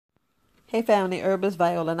Hey family, Herbalist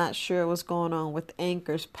Viola. Not sure what's going on with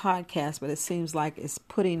Anchor's podcast, but it seems like it's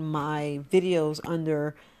putting my videos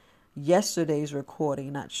under yesterday's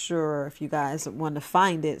recording. Not sure if you guys want to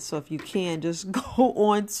find it. So if you can, just go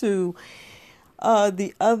on to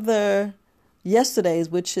the other yesterday's,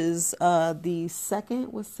 which is the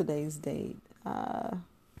second. What's today's date? I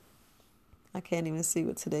can't even see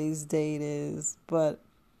what today's date is, but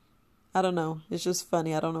I don't know. It's just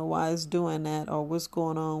funny. I don't know why it's doing that or what's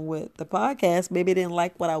going on with the podcast. Maybe it didn't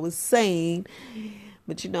like what I was saying,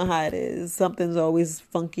 but you know how it is. Something's always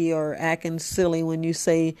funky or acting silly when you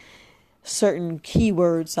say certain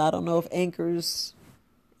keywords. I don't know if Anchor's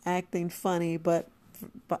acting funny, but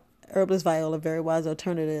Herbalist Viola, Very Wise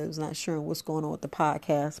Alternatives, not sure what's going on with the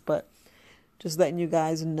podcast, but just letting you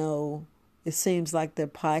guys know it seems like the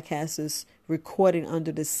podcast is recording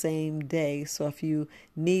under the same day. So if you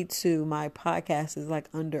need to, my podcast is like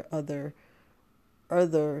under other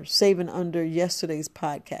saving under yesterday's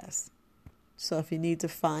podcast. So if you need to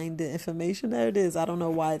find the information, there it is. I don't know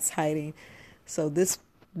why it's hiding. So this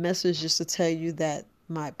message just to tell you that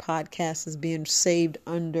my podcast is being saved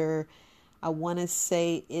under, I want to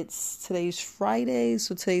say today's Friday,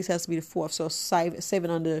 so today's has to be the 4th. So save it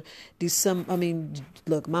under December. I mean,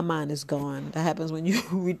 look, my mind is gone. That happens when you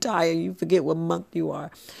retire. You forget what month you are.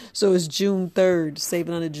 So it's June 3rd. Save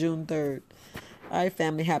it under June 3rd. All right,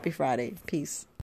 family. Happy Friday. Peace.